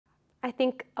I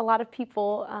think a lot of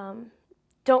people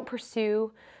don't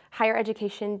pursue higher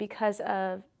education because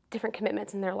of different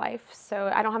commitments in their life.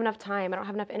 So I don't have enough time, I don't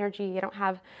have enough energy, I don't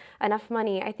have enough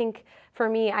money. I think for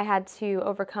me, I had to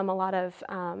overcome a lot of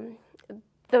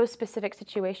those specific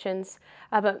situations.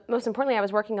 But most importantly, I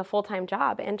was working a full-time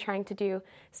job and trying to do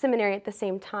seminary at the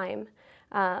same time.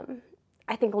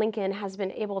 I think Lincoln has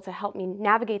been able to help me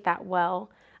navigate that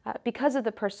well because of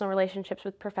the personal relationships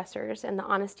with professors and the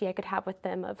honesty I could have with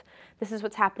them of this is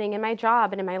what's happening in my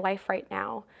job and in my life right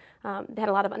now. They had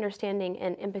a lot of understanding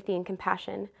and empathy and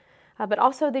compassion. But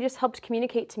also they just helped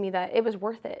communicate to me that it was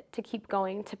worth it to keep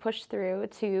going, to push through,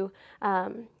 to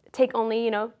take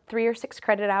only 3 or 6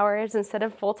 credit hours instead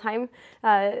of full-time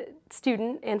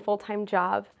student and full-time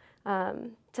job,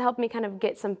 to help me kind of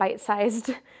get some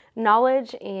bite-sized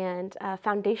knowledge and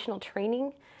foundational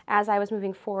training as I was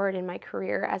moving forward in my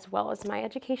career as well as my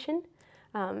education.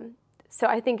 So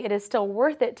I think it is still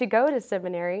worth it to go to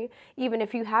seminary, even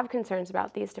if you have concerns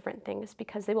about these different things,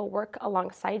 because they will work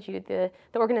alongside you. The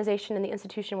organization and the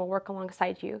institution will work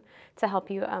alongside you to help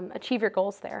you achieve your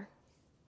goals there.